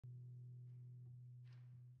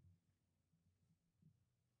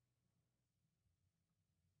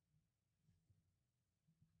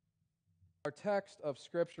Our text of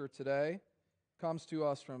Scripture today comes to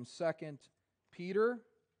us from 2 Peter,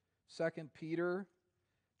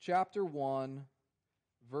 chapter 1,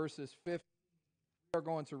 verses 15. We are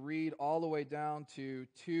going to read all the way down to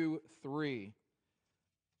 16.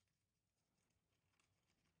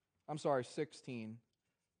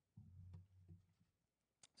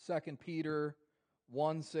 2 Peter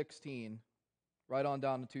 1:16, right on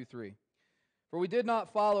down to 2:3. For we did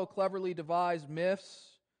not follow cleverly devised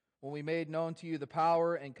myths when we made known to you the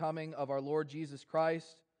power and coming of our Lord Jesus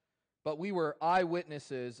Christ, but we were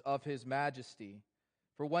eyewitnesses of his majesty.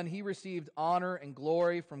 For when he received honor and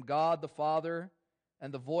glory from God the Father,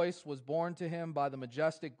 and the voice was borne to him by the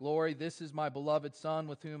majestic glory, "This is my beloved Son,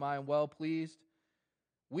 with whom I am well pleased,"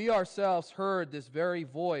 we ourselves heard this very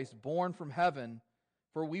voice borne from heaven,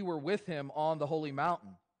 for we were with him on the holy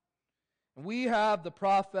mountain. And we have the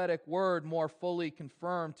prophetic word more fully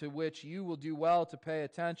confirmed, to which you will do well to pay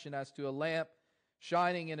attention as to a lamp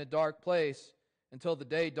shining in a dark place until the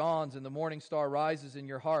day dawns and the morning star rises in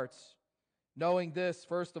your hearts. Knowing this,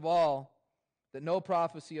 first of all, that no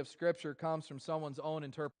prophecy of Scripture comes from someone's own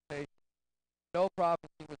interpretation. No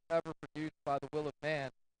prophecy was ever produced by the will of man,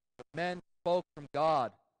 but men spoke from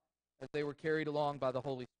God as they were carried along by the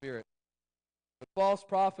Holy Spirit. But false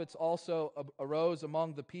prophets also arose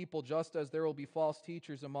among the people, just as there will be false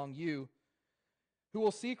teachers among you, who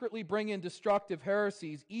will secretly bring in destructive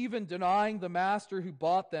heresies, even denying the master who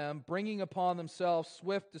bought them, bringing upon themselves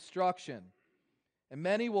swift destruction. And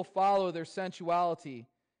many will follow their sensuality,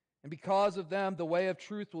 and because of them the way of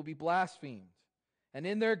truth will be blasphemed. And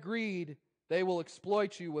in their greed they will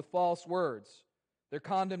exploit you with false words. Their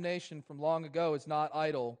condemnation from long ago is not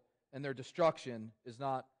idle, and their destruction is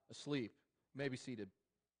not asleep. You may be seated.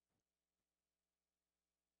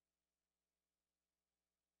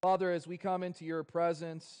 Father, as we come into your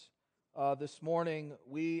presence this morning,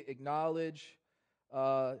 we acknowledge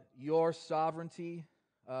your sovereignty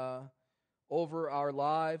over our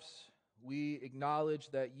lives. We acknowledge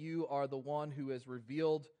that you are the one who has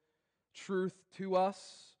revealed truth to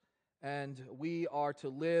us, and we are to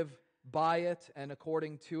live by it and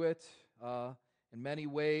according to it. In many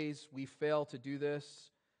ways, we fail to do this.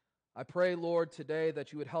 I pray, Lord, today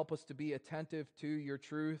that you would help us to be attentive to your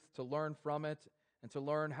truth, to learn from it, and to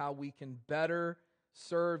learn how we can better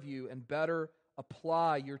serve you and better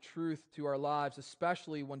apply your truth to our lives,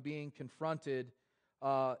 especially when being confronted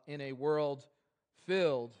in a world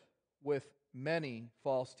filled with many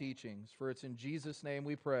false teachings. For it's in Jesus' name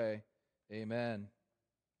we pray. Amen.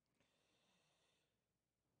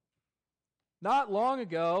 Not long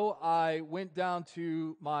ago, I went down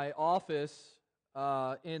to my office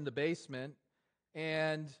in the basement,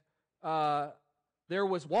 and there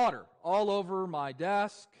was water all over my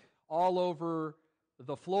desk, all over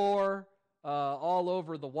the floor, all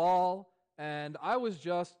over the wall, and I was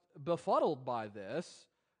just befuddled by this.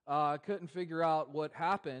 I couldn't figure out what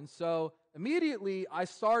happened, so immediately I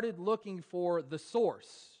started looking for the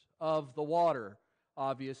source of the water,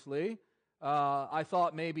 obviously. I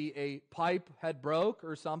thought maybe a pipe had broke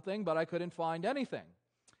or something, but I couldn't find anything.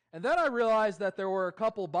 And then I realized that there were a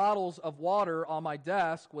couple bottles of water on my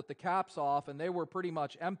desk with the caps off, and they were pretty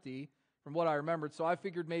much empty from what I remembered. So I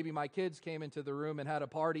figured maybe my kids came into the room and had a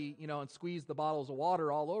party, and squeezed the bottles of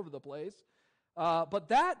water all over the place. But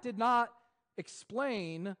that did not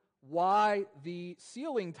explain why the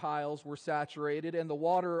ceiling tiles were saturated and the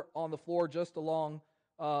water on the floor just along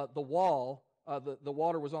the wall. The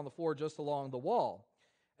water was on the floor just along the wall.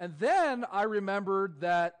 And then I remembered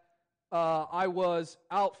that I was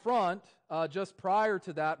out front just prior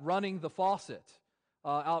to that running the faucet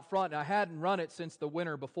out front, and I hadn't run it since the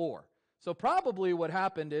winter before. So probably what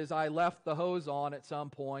happened is I left the hose on at some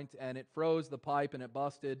point, and it froze the pipe and it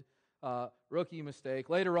busted. Rookie mistake.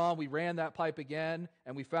 Later on, we ran that pipe again,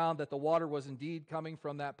 and we found that the water was indeed coming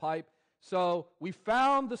from that pipe. So we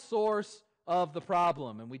found the source of the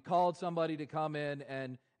problem, and we called somebody to come in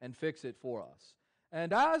and fix it for us.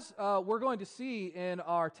 And as we're going to see in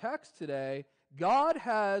our text today, God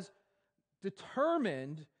has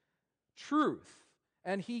determined truth,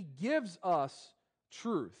 and he gives us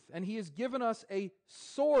truth, and he has given us a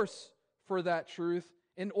source for that truth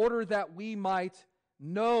in order that we might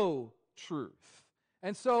know truth.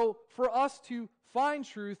 And so for us to find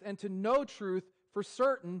truth and to know truth for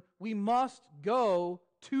certain, we must go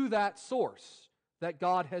to that source that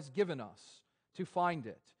God has given us to find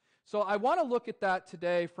it. So I want to look at that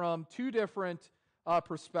today from two different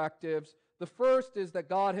perspectives. The first is that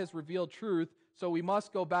God has revealed truth, so we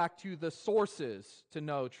must go back to the sources to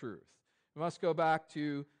know truth. We must go back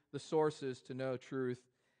to the sources to know truth.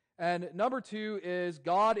 And number two is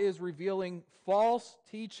God is revealing false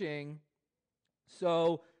teaching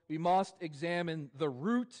So we must examine the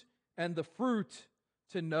root and the fruit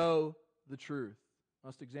to know the truth.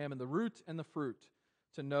 Must examine the root and the fruit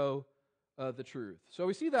to know the truth. So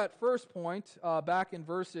we see that first point back in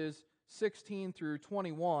verses 16 through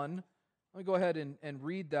 21. Let me go ahead and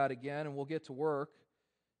read that again, and we'll get to work.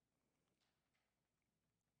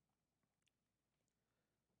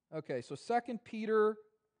 Okay, so 2 Peter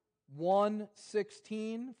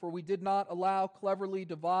 1:16, for we did not follow cleverly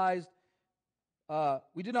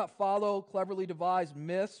devised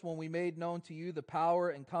myths when we made known to you the power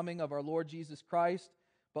and coming of our Lord Jesus Christ,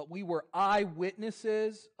 but we were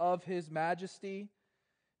eyewitnesses of his majesty.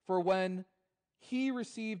 For when he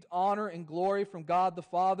received honor and glory from God the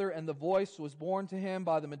Father, and the voice was borne to him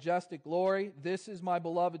by the majestic glory, "This is my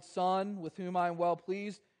beloved Son, with whom I am well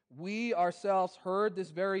pleased," we ourselves heard this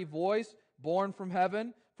very voice borne from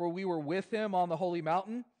heaven, for we were with him on the holy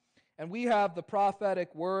mountain. And we have the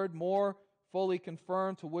prophetic word more fully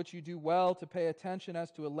confirmed, to which you do well to pay attention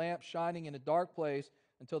as to a lamp shining in a dark place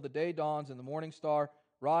until the day dawns and the morning star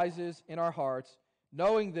rises in our hearts,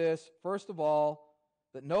 knowing this, first of all,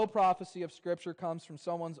 that no prophecy of Scripture comes from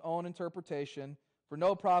someone's own interpretation, for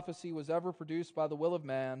no prophecy was ever produced by the will of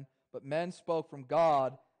man, but men spoke from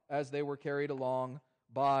God as they were carried along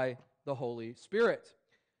by the Holy Spirit.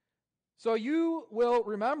 So you will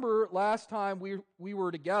remember last time we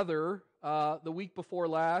were together, the week before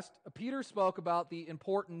last, Peter spoke about the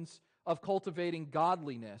importance of cultivating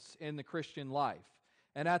godliness in the Christian life.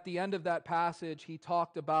 And at the end of that passage, he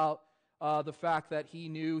talked about the fact that he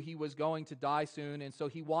knew he was going to die soon, and so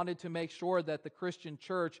he wanted to make sure that the Christian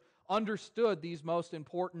church understood these most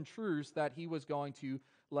important truths that he was going to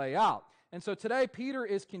lay out. And so today, Peter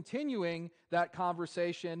is continuing that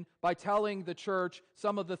conversation by telling the church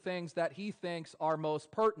some of the things that he thinks are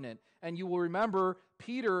most pertinent. And you will remember,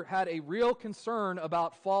 Peter had a real concern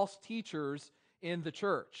about false teachers in the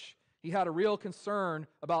church. He had a real concern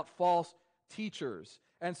about false teachers.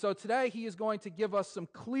 And so today he is going to give us some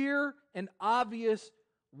clear and obvious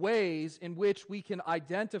ways in which we can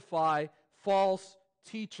identify false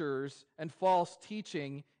teachers and false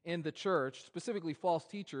teaching in the church, specifically false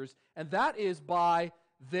teachers, and that is by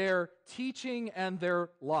their teaching and their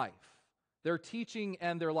life. Their teaching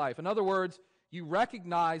and their life. In other words, you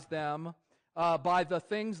recognize them by the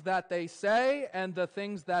things that they say and the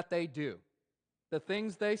things that they do. The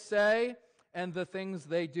things they say and the things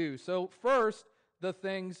they do. So first, the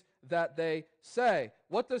things that they say.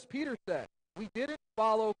 What does Peter say? We didn't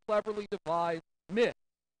follow cleverly devised myths,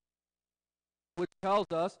 which tells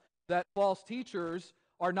us that false teachers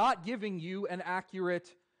are not giving you an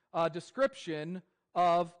accurate description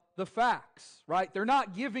of the facts, right? They're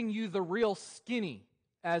not giving you the real skinny,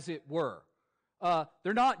 as it were.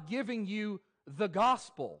 They're not giving you the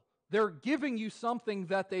gospel. They're giving you something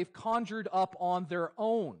that they've conjured up on their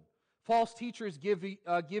own. False teachers give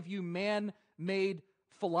you man-made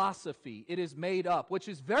philosophy. It is made up, which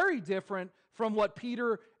is very different from what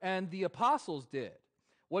Peter and the apostles did.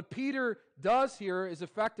 What Peter does here is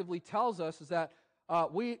effectively tells us is that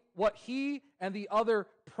what he and the other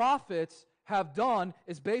prophets have done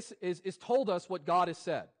is told us what God has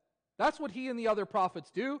said. That's what he and the other prophets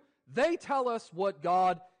do. They tell us what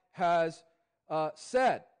God has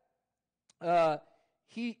said.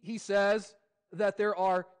 He says that there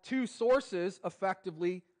are two sources,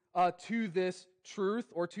 effectively, to this truth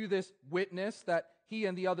or to this witness that he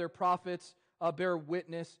and the other prophets bear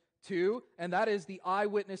witness to, and that is the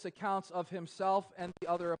eyewitness accounts of himself and the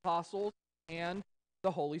other apostles and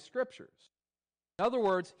the Holy Scriptures. In other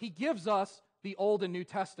words, he gives us the Old and New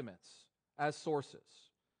Testaments as sources.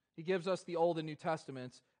 He gives us the Old and New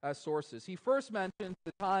Testaments as sources. He first mentions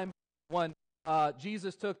the time when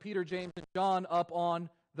Jesus took Peter, James, and John up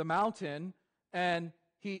on the mountain, and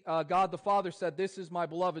God the Father said, "This is my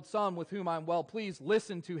beloved Son with whom I'm well pleased.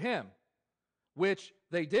 Listen to him," which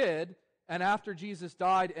they did. And after Jesus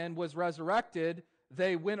died and was resurrected,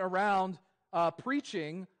 they went around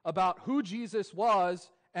preaching about who Jesus was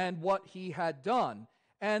and what he had done.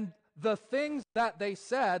 And the things that they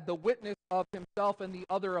said, the witness of himself and the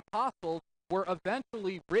other apostles, were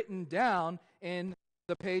eventually written down in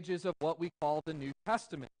the pages of what we call the New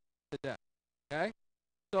Testament today. Okay?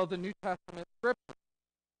 So the New Testament Scripture.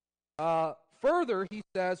 Further, he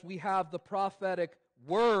says we have the prophetic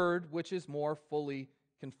word, which is more fully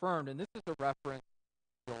confirmed. And this is a reference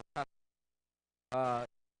to the Old Testament.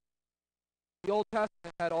 The Old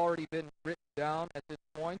Testament had already been written down at this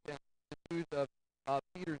point, and the Jews of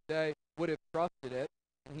Peter's day would have trusted it.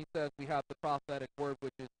 And he says we have the prophetic word,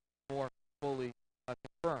 which is more fully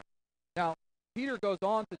confirmed. Now, Peter goes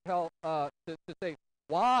on to tell to say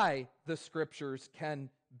why the Scriptures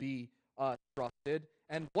can be trusted.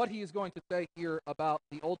 And what he is going to say here about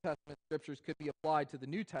the Old Testament scriptures could be applied to the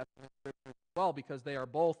New Testament scriptures as well, because they are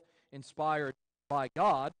both inspired by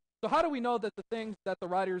God. So how do we know that the things that the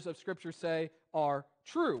writers of Scripture say are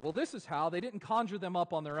true? Well, this is how. They didn't conjure them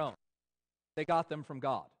up on their own. They got them from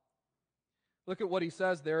God. Look at what he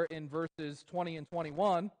says there in verses 20 and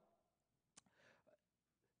 21.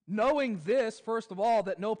 Knowing this, first of all,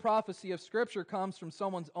 that no prophecy of Scripture comes from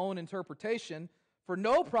someone's own interpretation, for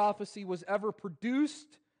no prophecy was ever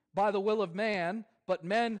produced by the will of man, but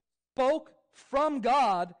men spoke from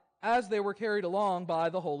God as they were carried along by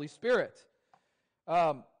the Holy Spirit.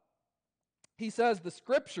 He says the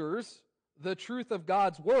Scriptures, the truth of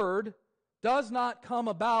God's Word, does not come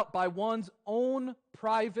about by one's own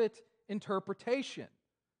private interpretation.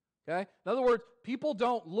 Okay? In other words, people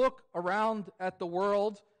don't look around at the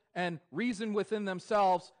world and reason within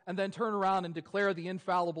themselves and then turn around and declare the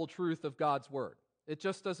infallible truth of God's Word. It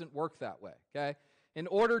just doesn't work that way. Okay? In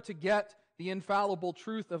order to get the infallible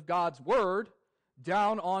truth of God's Word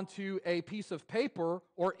down onto a piece of paper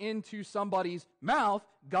or into somebody's mouth,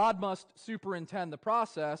 God must superintend the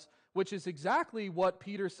process, which is exactly what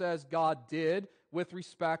Peter says God did with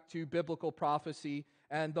respect to biblical prophecy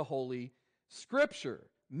and the Holy Scripture.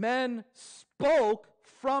 Men spoke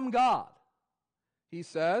from God. He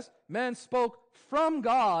says, men spoke from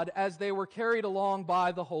God as they were carried along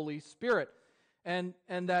by the Holy Spirit. And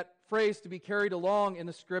that phrase, to be carried along in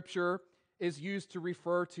the Scripture, is used to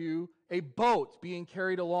refer to a boat being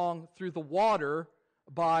carried along through the water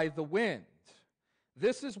by the wind.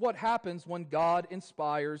 This is what happens when God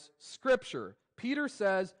inspires Scripture. Peter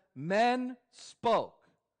says, men spoke.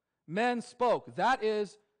 Men spoke. That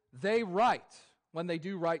is, they write. When they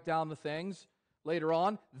do write down the things later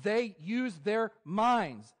on, they use their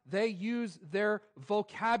minds. They use their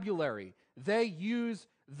vocabulary. They use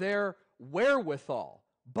their wherewithal.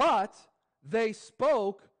 But they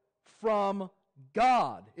spoke from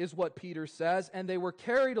God, is what Peter says, and they were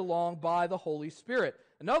carried along by the Holy Spirit.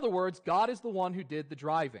 In other words, God is the one who did the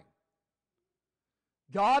driving.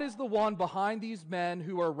 God is the one behind these men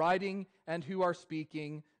who are writing and who are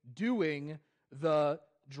speaking, doing the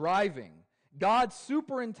driving. God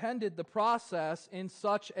superintended the process in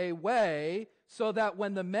such a way so that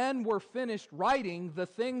when the men were finished writing, the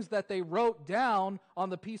things that they wrote down on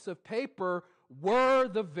the piece of paper were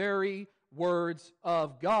the very words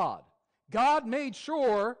of God. God made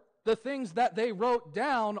sure the things that they wrote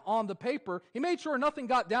down on the paper, He made sure nothing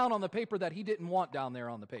got down on the paper that He didn't want down there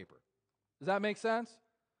on the paper. Does that make sense?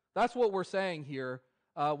 That's what we're saying here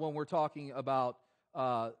when we're talking about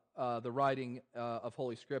the writing of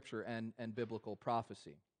Holy Scripture and biblical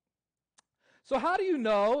prophecy. So how do you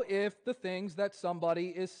know if the things that somebody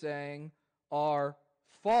is saying are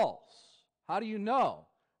false? How do you know?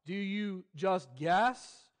 Do you just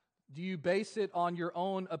guess? Do you base it on your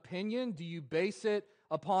own opinion? Do you base it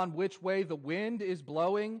upon which way the wind is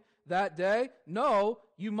blowing that day? No,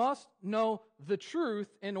 you must know the truth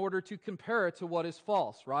in order to compare it to what is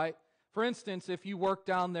false, right? For instance, if you work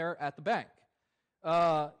down there at the bank,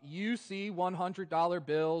 you see $100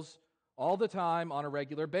 bills all the time on a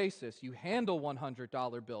regular basis. You handle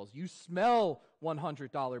 $100 bills. You smell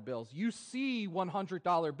 $100 bills. You see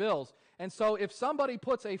 $100 bills. And so if somebody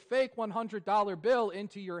puts a fake $100 bill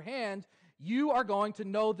into your hand, you are going to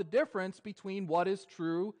know the difference between what is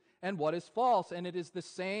true and what is false. And it is the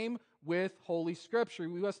same with Holy Scripture.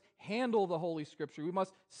 We must handle the Holy Scripture. We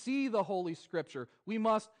must see the Holy Scripture. We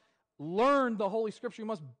must learn the Holy Scripture. We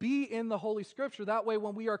must be in the Holy Scripture. That way,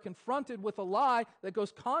 when we are confronted with a lie that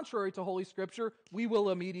goes contrary to Holy Scripture, we will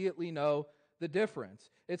immediately know the difference.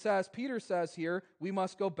 It's as Peter says here, we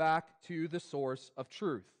must go back to the source of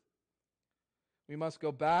truth. We must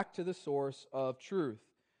go back to the source of truth.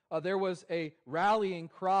 There was a rallying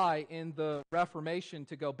cry in the Reformation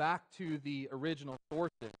to go back to the original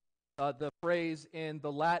sources. The phrase in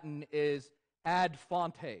the Latin is ad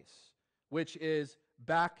fontes, which is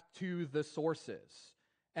back to the sources.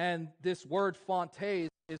 And this word fontes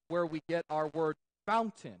is where we get our word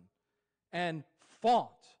fountain and font.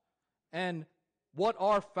 And what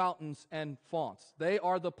are fountains and fonts? They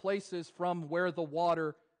are the places from where the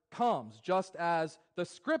water comes, just as the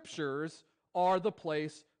Scriptures are the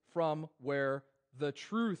place from where the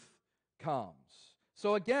truth comes.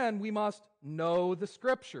 So again, we must know the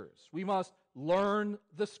Scriptures. We must learn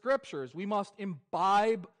the Scriptures. We must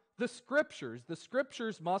imbibe the Scriptures. The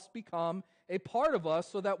Scriptures must become a part of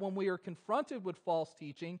us so that when we are confronted with false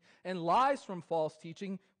teaching and lies from false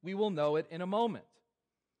teaching, we will know it in a moment.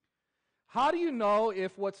 How do you know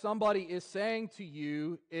if what somebody is saying to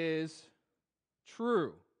you is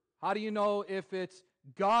true? How do you know if it's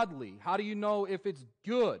godly? How do you know if it's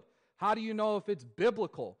good? How do you know if it's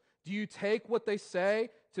biblical? Do you take what they say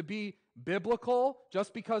to be biblical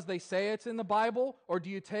just because they say it's in the Bible? Or do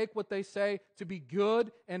you take what they say to be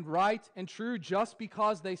good and right and true just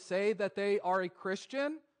because they say that they are a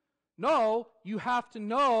Christian? No, you have to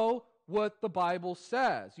know what the Bible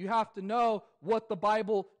says. You have to know what the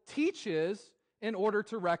Bible teaches in order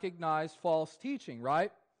to recognize false teaching,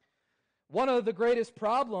 right? One of the greatest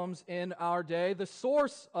problems in our day, the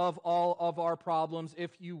source of all of our problems,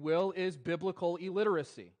 if you will, is biblical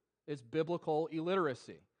illiteracy. It's biblical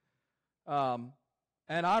illiteracy. And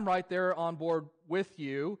I'm right there on board with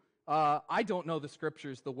you. I don't know the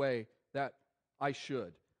Scriptures the way that I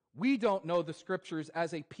should. We don't know the Scriptures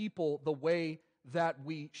as a people the way that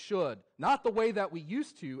we should. Not the way that we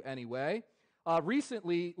used to, anyway.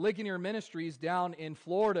 Recently, Ligonier Ministries down in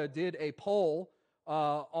Florida did a poll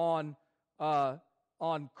on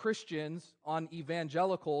Christians, on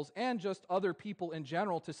evangelicals, and just other people in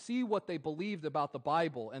general to see what they believed about the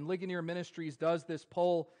Bible. And Ligonier Ministries does this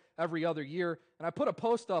poll every other year. And I put a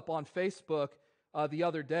post up on Facebook the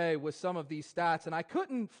other day with some of these stats, and I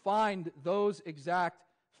couldn't find those exact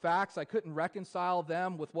facts. I couldn't reconcile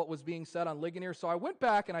them with what was being said on Ligonier. So I went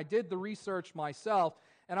back and I did the research myself,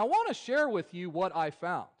 and I want to share with you what I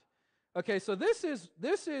found. Okay, so this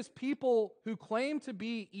is people who claim to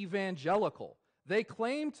be evangelical. They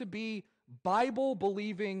claim to be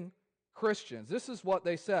Bible-believing Christians. This is what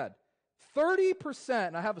they said. 30%,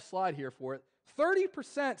 and I have a slide here for it,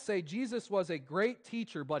 30% say Jesus was a great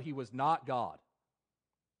teacher, but he was not God.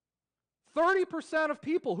 30% of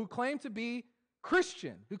people who claim to be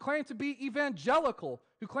Christian, who claim to be evangelical,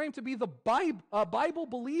 who claim to be the Bible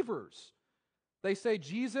believers, they say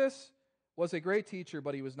Jesus was a great teacher,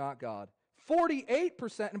 but he was not God.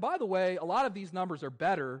 48%, and by the way, a lot of these numbers are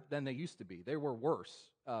better than they used to be. They were worse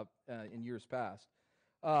in years past.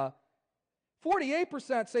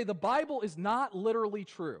 48% say the Bible is not literally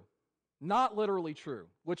true. Not literally true,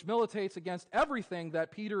 which militates against everything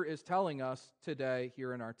that Peter is telling us today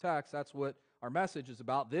here in our text. That's what our message is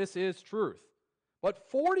about. This is truth.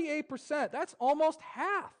 But 48%, that's almost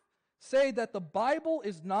half, say that the Bible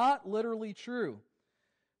is not literally true.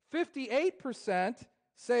 58%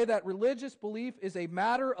 say that religious belief is a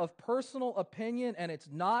matter of personal opinion and it's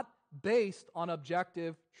not based on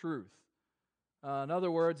objective truth. In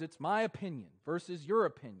other words, it's my opinion versus your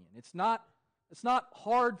opinion. It's not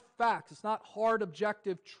hard facts. It's not hard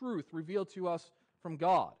objective truth revealed to us from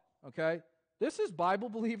God. Okay? This is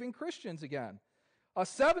Bible-believing Christians again.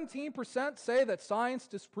 17% say that science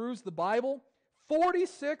disproves the Bible.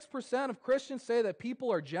 46% of Christians say that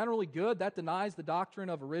people are generally good. That denies the doctrine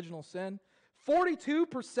of original sin.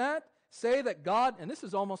 42% say that God, and this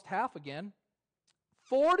is almost half again,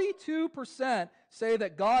 42% say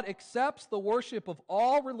that God accepts the worship of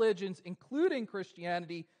all religions, including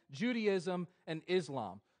Christianity, Judaism, and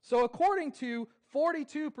Islam. So according to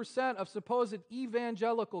 42% of supposed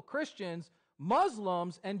evangelical Christians,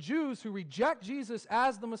 Muslims and Jews who reject Jesus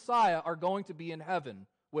as the Messiah are going to be in heaven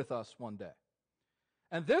with us one day.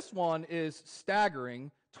 And this one is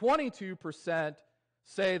staggering. 22%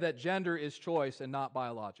 say that gender is choice and not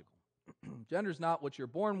biological. Gender is not what you're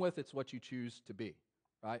born with, it's what you choose to be,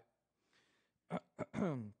 right?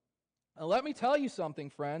 Now, let me tell you something,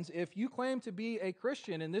 friends. If you claim to be a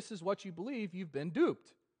Christian and this is what you believe, you've been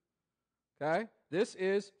duped. Okay? This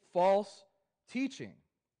is false teaching.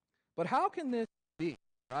 But how can this be,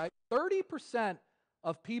 right? 30%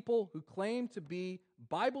 of people who claim to be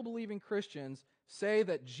Bible-believing Christians say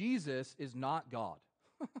that Jesus is not God.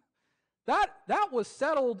 That was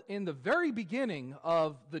settled in the very beginning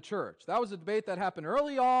of the church. That was a debate that happened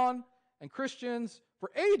early on, and Christians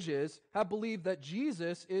for ages have believed that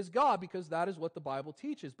Jesus is God because that is what the Bible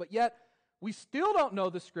teaches. But yet, we still don't know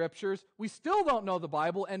the Scriptures, we still don't know the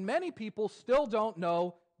Bible, and many people still don't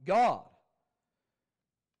know God.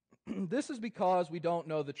 This is because we don't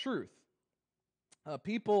know the truth.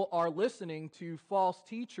 People are listening to false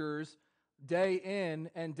teachers day in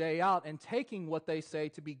and day out and taking what they say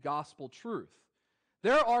to be gospel truth.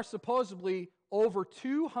 There are supposedly over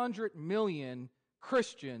 200 million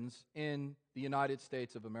Christians in the United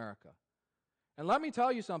States of America. And let me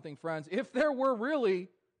tell you something, friends. If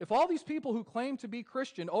all these people who claim to be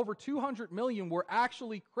Christian, over 200 million were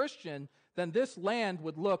actually Christian, then this land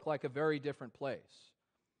would look like a very different place.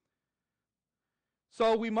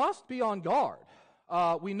 So we must be on guard.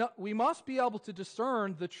 We must be able to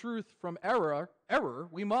discern the truth from error.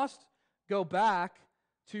 We must go back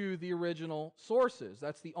to the original sources.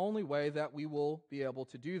 That's the only way that we will be able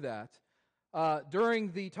to do that.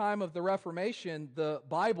 During the time of the Reformation, the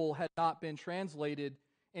Bible had not been translated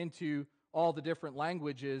into all the different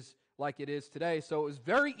languages like it is today. So it was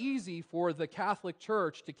very easy for the Catholic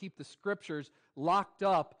Church to keep the Scriptures locked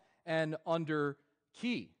up and under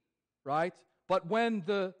key, right? But when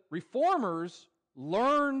the Reformers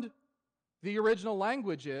learned the original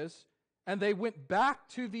languages and they went back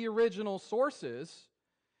to the original sources,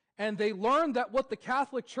 and they learned that what the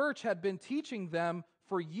Catholic Church had been teaching them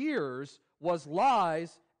for years was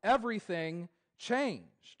lies, everything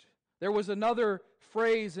changed. There was another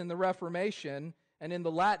phrase in the Reformation, and in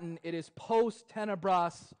the Latin it is post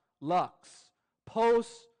tenebras lux.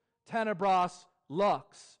 Post tenebras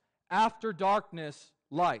lux. After darkness,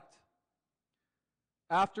 light.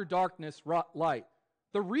 After darkness, light.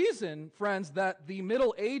 The reason, friends, that the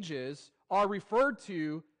Middle Ages are referred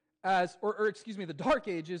to as, the Dark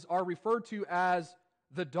Ages are referred to as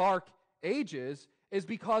the Dark Ages is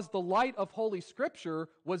because the light of Holy Scripture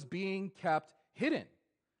was being kept hidden.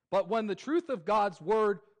 But when the truth of God's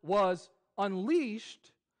Word was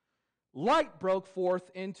unleashed, light broke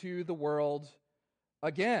forth into the world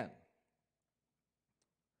again.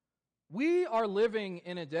 We are living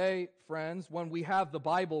in a day, friends, when we have the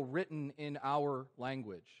Bible written in our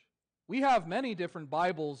language. We have many different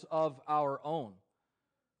Bibles of our own.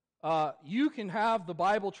 You can have the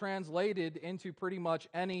Bible translated into pretty much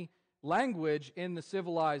any language in the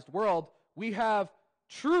civilized world. We have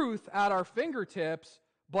truth at our fingertips,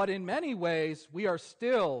 but in many ways we are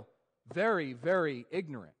still very, very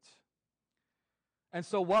ignorant. And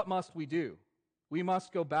so what must we do? We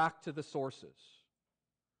must go back to the sources.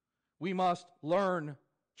 We must learn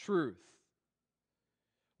truth.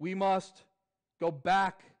 We must go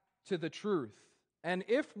back to the truth. And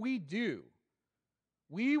if we do,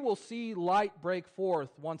 we will see light break forth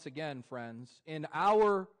once again, friends, in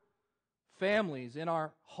our families, in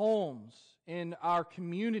our homes, in our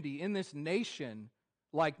community, in this nation,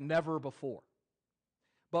 like never before.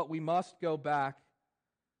 But we must go back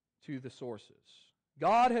to the sources.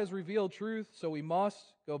 God has revealed truth, so we must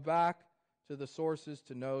go back to the sources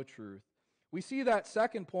to know truth. We see that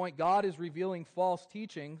second point, God is revealing false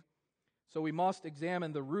teaching, so we must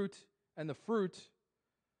examine the root and the fruit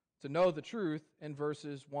to know the truth in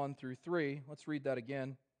verses 1 through 3. Let's read that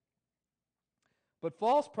again. But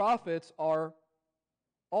false prophets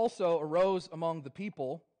also arose among the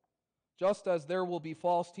people, just as there will be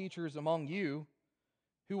false teachers among you,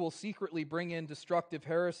 who will secretly bring in destructive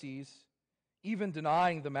heresies, even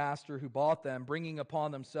denying the master who bought them, bringing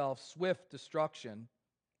upon themselves swift destruction.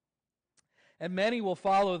 And many will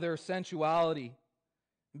follow their sensuality.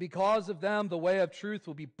 And because of them, the way of truth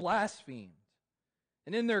will be blasphemed.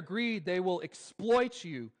 And in their greed, they will exploit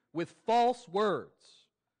you with false words.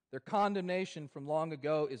 Their condemnation from long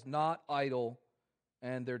ago is not idle,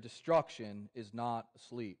 and their destruction is not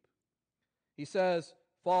asleep. He says,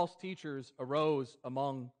 false teachers arose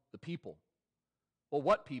among the people. Well,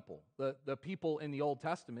 what people? The people in the Old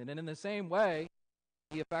Testament. And in the same way,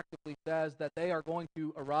 he effectively says that they are going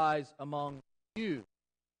to arise among you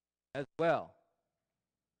as well.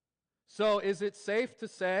 So is it safe to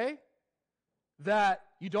say that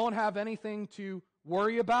you don't have anything to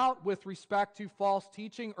worry about with respect to false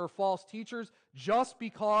teaching or false teachers just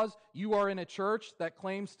because you are in a church that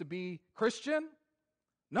claims to be Christian?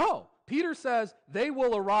 No. Peter says they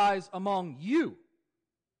will arise among you.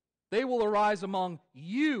 They will arise among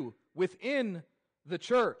you within the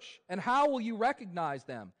church. And how will you recognize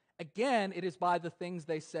them? Again, it is by the things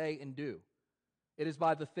they say and do. It is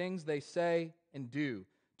by the things they say and do.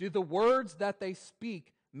 Do the words that they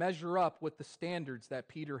speak measure up with the standards that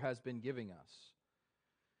Peter has been giving us?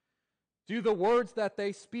 Do the words that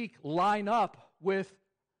they speak line up with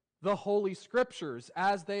the Holy Scriptures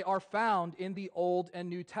as they are found in the Old and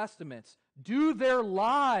New Testaments? Do their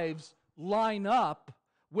lives line up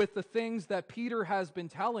with the things that Peter has been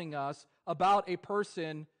telling us about a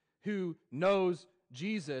person who knows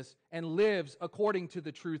Jesus and lives according to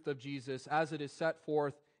the truth of Jesus as it is set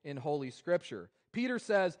forth in Holy Scripture? Peter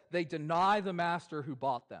says they deny the master who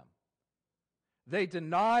bought them. They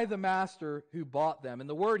deny the master who bought them. And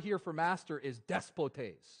the word here for master is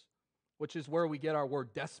despotes, which is where we get our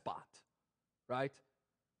word despot, right?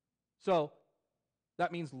 So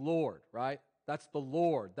that means Lord, right? That's the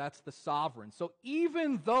Lord. That's the sovereign. So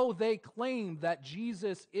even though they claim that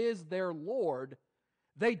Jesus is their Lord,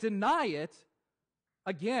 they deny it,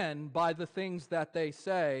 again, by the things that they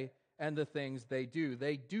say and the things they do.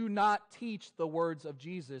 They do not teach the words of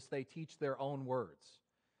Jesus. They teach their own words.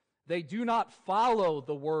 They do not follow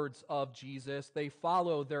the words of Jesus. They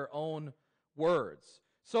follow their own words.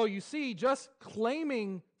 So you see, just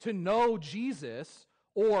claiming to know Jesus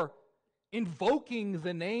or invoking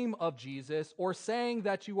the name of Jesus or saying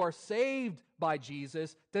that you are saved by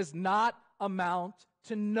Jesus does not amount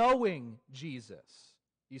to knowing Jesus.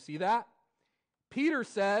 You see that? Peter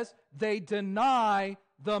says they deny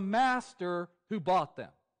the master who bought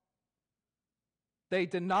them. They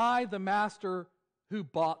deny the master who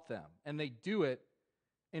bought them, and they do it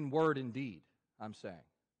in word and deed, I'm saying.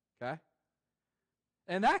 Okay?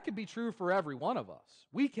 And that could be true for every one of us.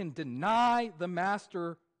 We can deny the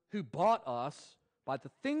master who bought us by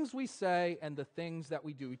the things we say and the things that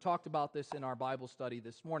we do. We talked about this in our Bible study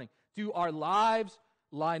this morning. Do our lives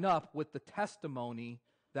line up with the testimony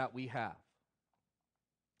that we have?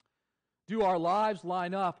 Do our lives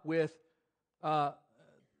line up with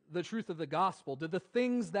the truth of the gospel? Do the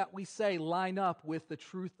things that we say line up with the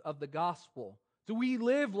truth of the gospel? Do we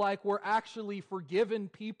live like we're actually forgiven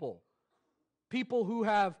people? People who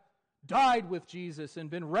have died with Jesus and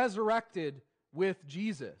been resurrected with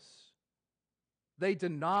Jesus. They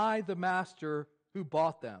deny the master who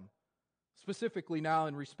bought them. Specifically now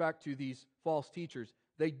in respect to these false teachers,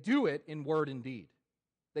 they do it in word and deed.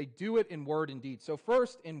 They do it in word and deed. So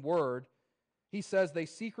first, in word, he says they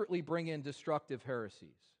secretly bring in destructive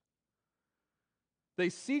heresies. They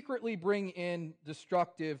secretly bring in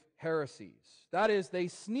destructive heresies. That is, they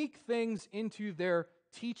sneak things into their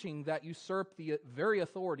teaching that usurp the very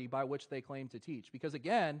authority by which they claim to teach. Because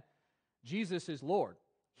again, Jesus is Lord.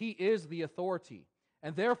 He is the authority.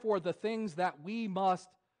 And therefore, the things that we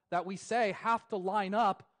say have to line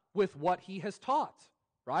up with what he has taught,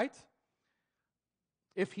 right?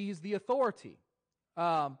 If he's the authority.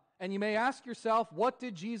 And you may ask yourself, what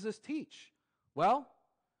did Jesus teach? Well,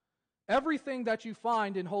 everything that you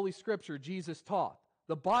find in Holy Scripture, Jesus taught.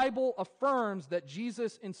 The Bible affirms that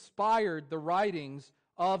Jesus inspired the writings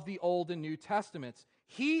of the Old and New Testaments.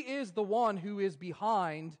 He is the one who is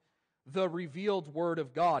behind the revealed Word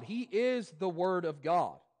of God. He is the Word of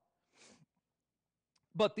God.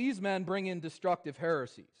 But these men bring in destructive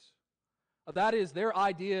heresies. That is, their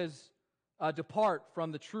ideas depart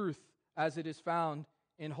from the truth as it is found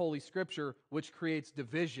in Holy Scripture, which creates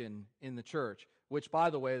division in the church. Which, by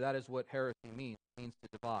the way, that is what heresy means. It means to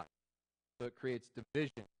divide. So it creates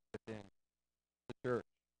division within the church.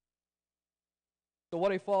 So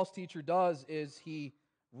what a false teacher does is he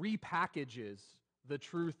repackages the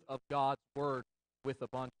truth of God's Word with a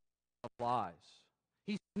bunch of lies.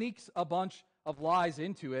 He sneaks a bunch of lies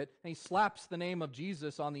into it, and he slaps the name of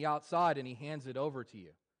Jesus on the outside, and he hands it over to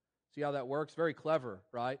you. See how that works? Very clever,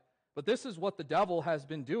 right? But this is what the devil has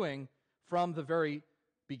been doing from the very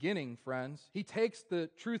beginning, friends. He takes the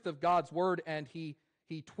truth of God's Word and he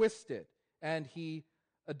twists it and he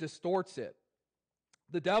distorts it.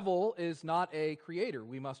 The devil is not a creator,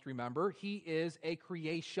 we must remember. He is a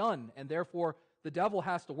creation, and therefore the devil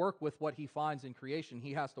has to work with what he finds in creation.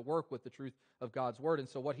 He has to work with the truth of God's Word. And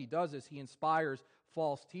so what he does is he inspires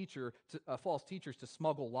false teachers to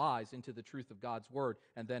smuggle lies into the truth of God's Word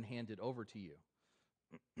and then hand it over to you.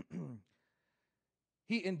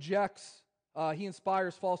 He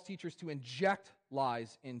inspires false teachers to inject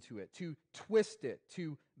lies into it, to twist it,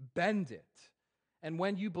 to bend it. And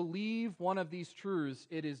when you believe one of these truths,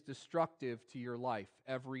 it is destructive to your life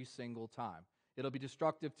every single time. It'll be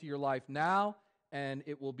destructive to your life now, and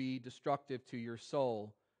it will be destructive to your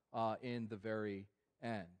soul in the very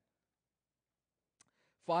end.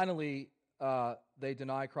 Finally, they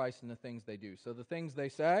deny Christ in the things they do. So the things they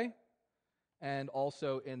say, and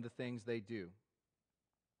also in the things they do.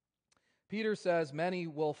 Peter says many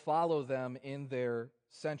will follow them in their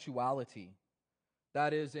sensuality.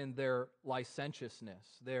 That is, in their licentiousness,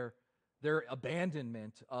 their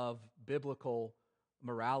abandonment of biblical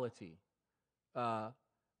morality.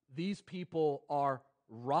 These people are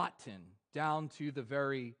rotten down to the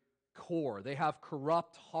very core. They have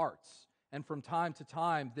corrupt hearts. And from time to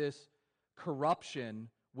time, this corruption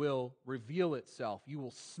will reveal itself. You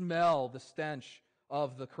will smell the stench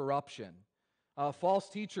of the corruption. False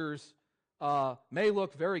teachers may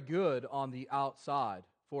look very good on the outside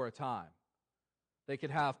for a time. They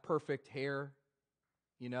could have perfect hair,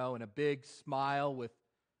 and a big smile with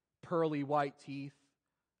pearly white teeth.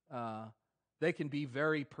 They can be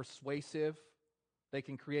very persuasive. They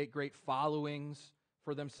can create great followings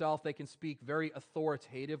for themselves. They can speak very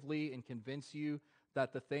authoritatively and convince you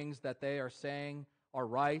that the things that they are saying are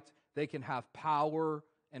right. They can have power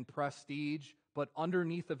and prestige, but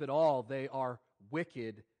underneath of it all, they are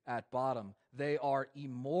wicked at bottom. They are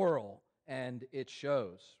immoral, and it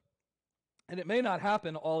shows. And it may not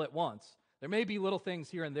happen all at once. There may be little things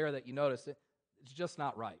here and there that you notice. It's just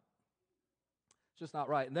not right. It's just not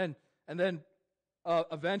right. And then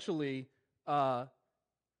eventually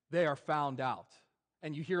they are found out.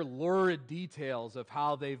 And you hear lurid details of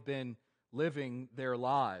how they've been living their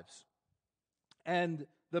lives. And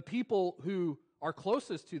the people who are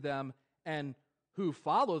closest to them and who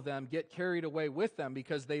follow them get carried away with them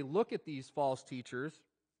because they look at these false teachers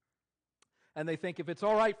and they think if it's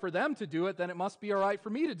all right for them to do it, then it must be all right for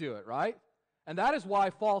me to do it, right? And that is why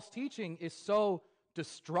false teaching is so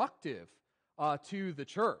destructive to the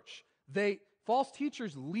church. False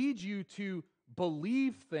teachers lead you to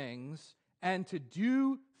believe things and to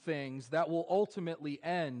do things that will ultimately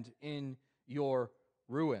end in your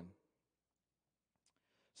ruin.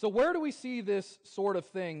 So where do we see this sort of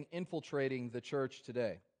thing infiltrating the church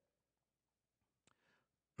today?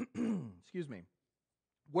 Excuse me.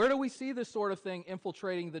 Where do we see this sort of thing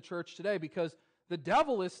infiltrating the church today? Because the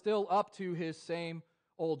devil is still up to his same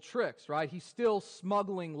old tricks, right? He's still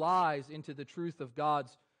smuggling lies into the truth of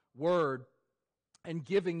God's word and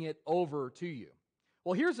giving it over to you.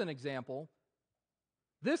 Well, here's an example.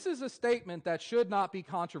 This is a statement that should not be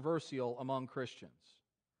controversial among Christians.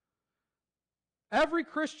 Every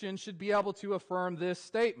Christian should be able to affirm this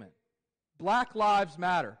statement. Black lives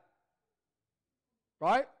matter.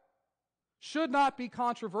 Right? Should not be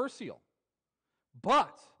controversial.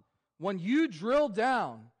 But when you drill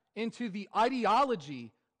down into the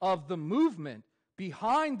ideology of the movement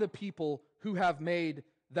behind the people who have made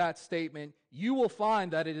that statement, you will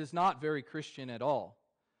find that it is not very Christian at all.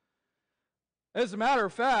 As a matter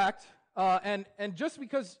of fact, and just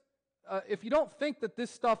because if you don't think that this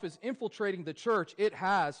stuff is infiltrating the church, it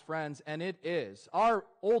has, friends, and it is. Our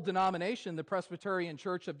old denomination, the Presbyterian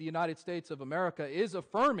Church of the United States of America, is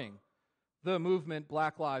affirming the movement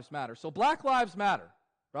Black Lives Matter. So Black Lives Matter,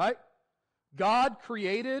 right? God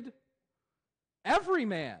created every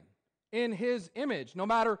man in his image. No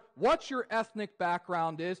matter what your ethnic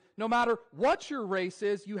background is, no matter what your race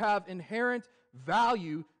is, you have inherent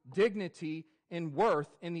value, dignity, and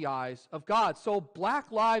worth in the eyes of God. So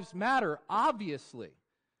Black Lives Matter, obviously.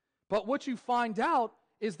 But what you find out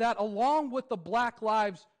is that along with the Black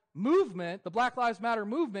Lives movement, the Black Lives Matter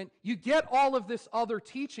movement, you get all of this other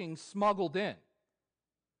teaching smuggled in.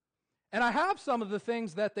 And I have some of the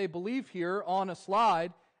things that they believe here on a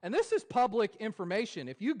slide, and this is public information.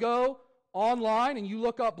 If you go online and you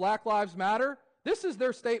look up Black Lives Matter, this is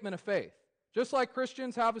their statement of faith. Just like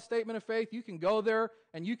Christians have a statement of faith, you can go there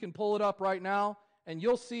and you can pull it up right now, and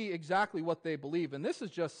you'll see exactly what they believe. And this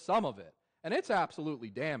is just some of it, and it's absolutely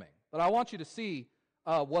damning. But I want you to see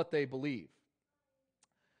what they believe.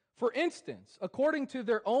 For instance, according to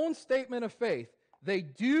their own statement of faith, they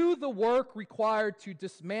do the work required to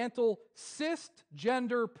dismantle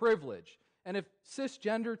cisgender privilege. And if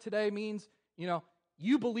cisgender today means,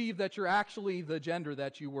 you believe that you're actually the gender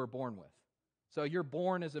that you were born with. So you're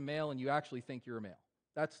born as a male and you actually think you're a male.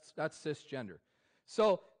 That's cisgender.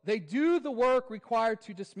 So they do the work required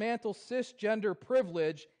to dismantle cisgender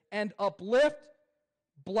privilege and uplift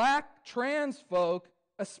black trans folk,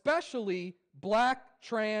 especially black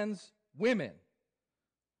trans women.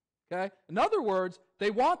 Okay? In other words,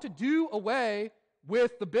 they want to do away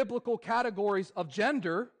with the biblical categories of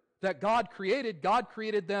gender that God created. God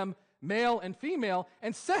created them male and female,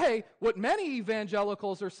 and say what many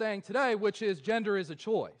evangelicals are saying today, which is gender is a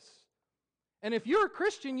choice. And if you're a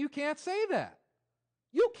Christian, you can't say that.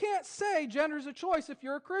 You can't say gender is a choice if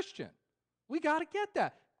you're a Christian. We got to get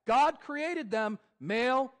that. God created them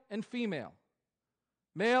male and female.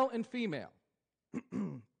 Male and female.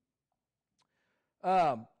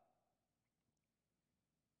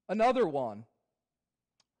 Another one.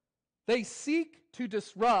 They seek to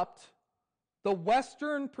disrupt the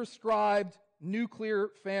Western prescribed nuclear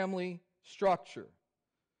family structure.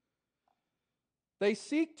 They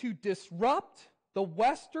seek to disrupt the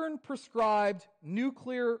Western prescribed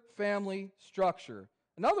nuclear family structure.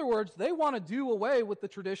 In other words, they want to do away with the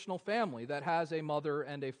traditional family that has a mother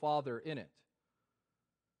and a father in it.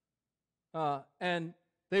 And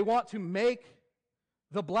they want to make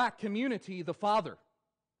the black community the father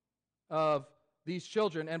of these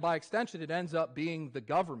children, and by extension, it ends up being the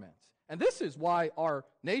government. And this is why our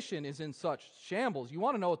nation is in such shambles. You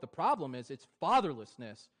want to know what the problem is? It's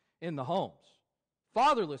fatherlessness in the homes.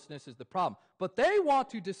 Fatherlessness is the problem. But they want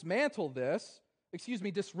to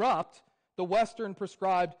disrupt the Western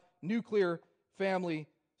prescribed nuclear family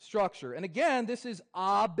structure. And again, this is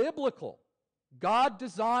abiblical. God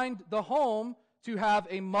designed the home to have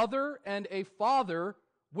a mother and a father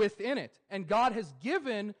within it. And God has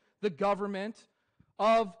given the government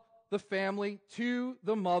of the family to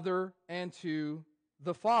the mother and to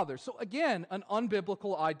the father. So again, an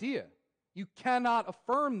unbiblical idea. You cannot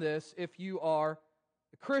affirm this if you are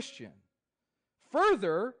a Christian.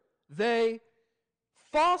 Further, they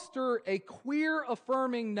foster a queer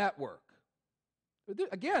affirming network.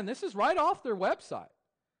 Again, this is right off their website.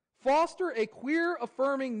 Foster a queer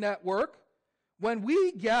affirming network When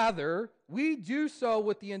we gather, we do so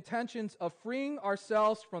with the intentions of freeing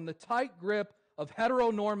ourselves from the tight grip of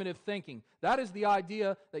heteronormative thinking. That is the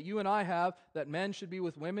idea that you and I have, that men should be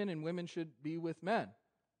with women and women should be with men.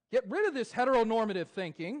 Get rid of this heteronormative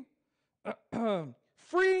thinking,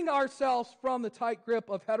 freeing ourselves from the tight grip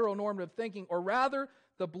of heteronormative thinking, or rather,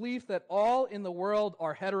 the belief that all in the world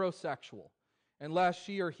are heterosexual, unless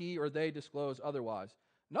she or he or they disclose otherwise.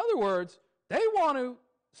 In other words, they want to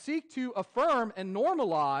seek to affirm and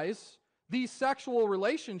normalize these sexual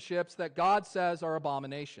relationships that God says are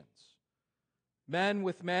abominations. Men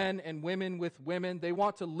with men and women with women, they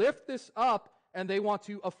want to lift this up and they want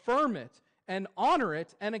to affirm it and honor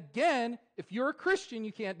it. And again, if you're a Christian,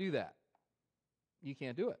 you can't do that. You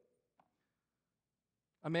can't do it.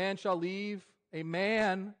 A man shall leave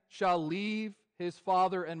his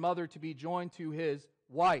father and mother to be joined to his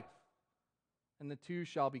wife, and the two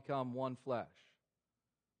shall become one flesh.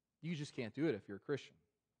 You just can't do it if you're a Christian.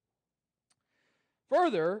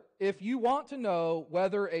 Further, if you want to know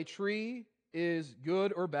whether a tree is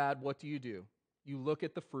good or bad, what do? You look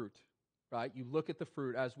at the fruit, right? You look at the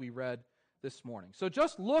fruit as we read this morning. So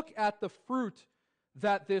just look at the fruit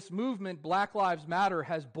that this movement, Black Lives Matter,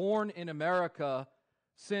 has borne in America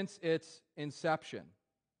since its inception.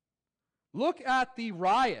 Look at the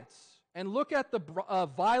riots and look at the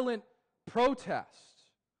violent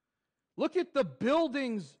protests. Look at the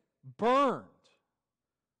buildings burned,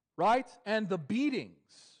 right? And the beatings.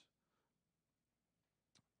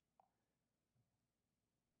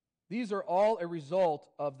 These are all a result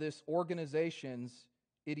of this organization's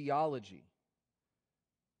ideology.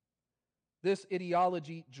 This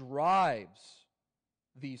ideology drives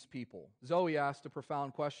these people. Zoe asked a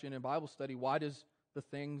profound question in Bible study: why does the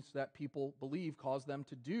things that people believe cause them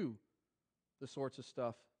to do the sorts of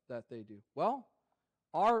stuff that they do? Well,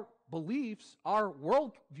 our beliefs, our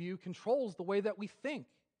worldview controls the way that we think.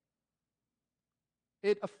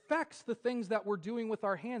 It affects the things that we're doing with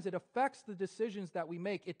our hands. It affects the decisions that we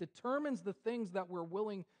make. It determines the things that we're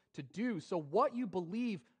willing to do. So what you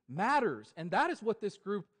believe matters, and that is what this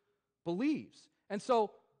group believes. And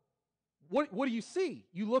so what do you see?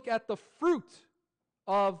 You look at the fruit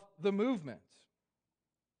of the movement.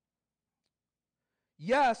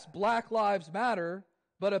 Yes, Black Lives Matter,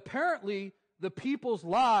 but apparently the people's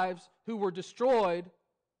lives who were destroyed,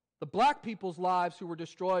 the black people's lives who were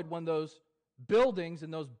destroyed when those buildings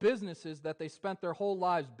and those businesses that they spent their whole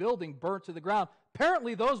lives building burnt to the ground,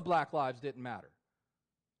 apparently those black lives didn't matter.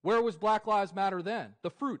 Where was Black Lives Matter then?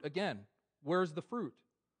 The fruit, again. Where's the fruit?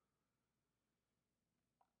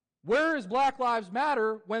 Where is Black Lives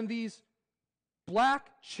Matter when these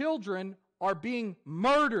black children are being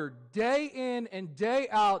murdered day in and day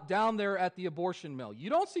out down there at the abortion mill?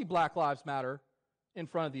 You don't see Black Lives Matter in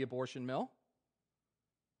front of the abortion mill.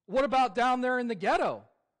 What about down there in the ghetto?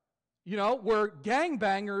 You know, where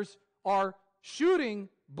gangbangers are shooting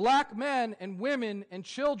black men and women and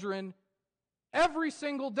children every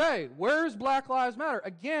single day. Where's Black Lives Matter?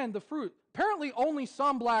 Again, the fruit. Apparently only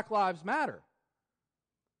some Black Lives Matter.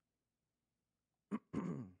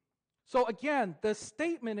 So again, the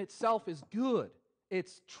statement itself is good.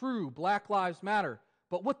 It's true. Black Lives Matter.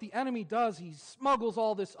 But what the enemy does, he smuggles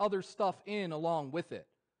all this other stuff in along with it.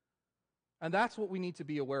 And that's what we need to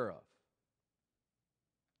be aware of.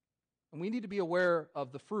 And we need to be aware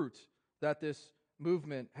of the fruit that this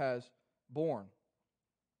movement has borne.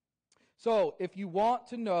 So, if you want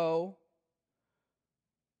to know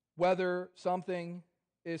whether something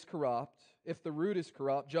is corrupt, if the root is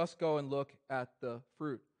corrupt, just go and look at the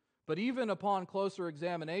fruit. But even upon closer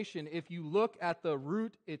examination, if you look at the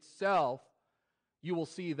root itself, you will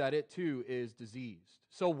see that it too is diseased.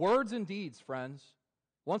 So words and deeds, friends.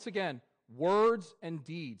 Once again, words and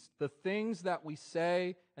deeds. The things that we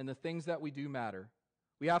say and the things that we do matter.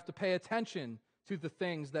 We have to pay attention to the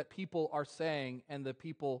things that people are saying and that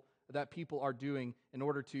people are doing in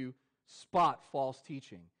order to spot false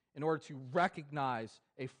teaching, in order to recognize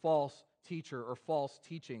a false teacher or false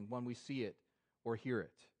teaching when we see it or hear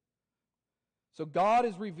it. So God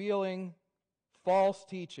is revealing false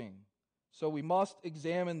teaching. So we must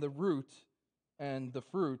examine the root and the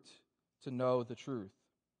fruit to know the truth.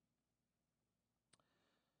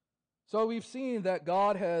 So we've seen that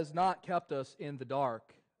God has not kept us in the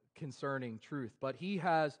dark concerning truth, but He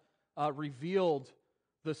has revealed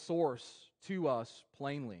the source to us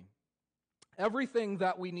plainly. Everything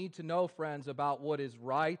that we need to know, friends, about what is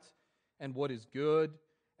right and what is good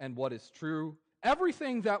and what is true,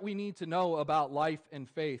 everything that we need to know about life and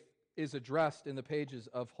faith is addressed in the pages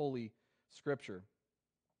of Holy Scripture.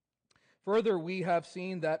 Further, we have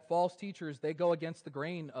seen that false teachers, they go against the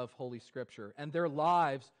grain of Holy Scripture, and their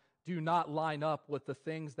lives do not line up with the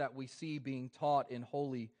things that we see being taught in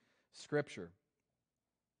Holy Scripture.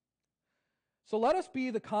 So let us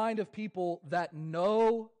be the kind of people that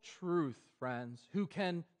know truth, friends, who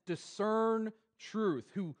can discern truth,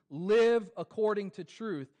 who live according to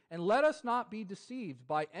truth, and let us not be deceived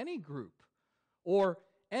by any group or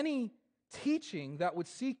any teaching that would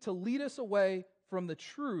seek to lead us away from the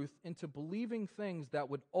truth into believing things that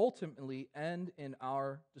would ultimately end in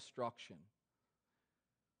our destruction.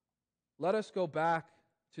 Let us go back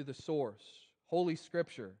to the source, Holy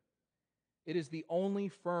Scripture. It is the only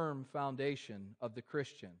firm foundation of the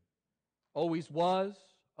Christian. Always was,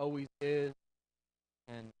 always is,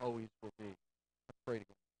 and always will be. Let's pray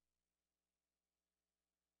together.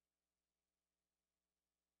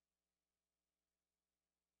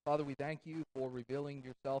 Father, we thank you for revealing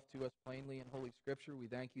yourself to us plainly in Holy Scripture. We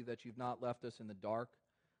thank you that you've not left us in the dark.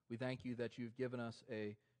 We thank you that you've given us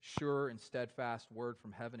a sure and steadfast word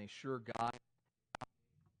from heaven, a sure guide.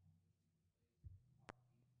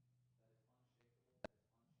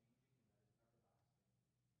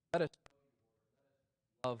 Let us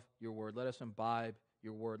love your word. Let us imbibe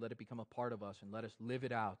your word. Let it become a part of us, and let us live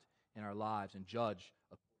it out in our lives and judge.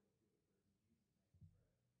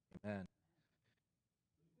 Amen.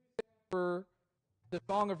 For the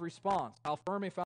song of response, how firm a foundation.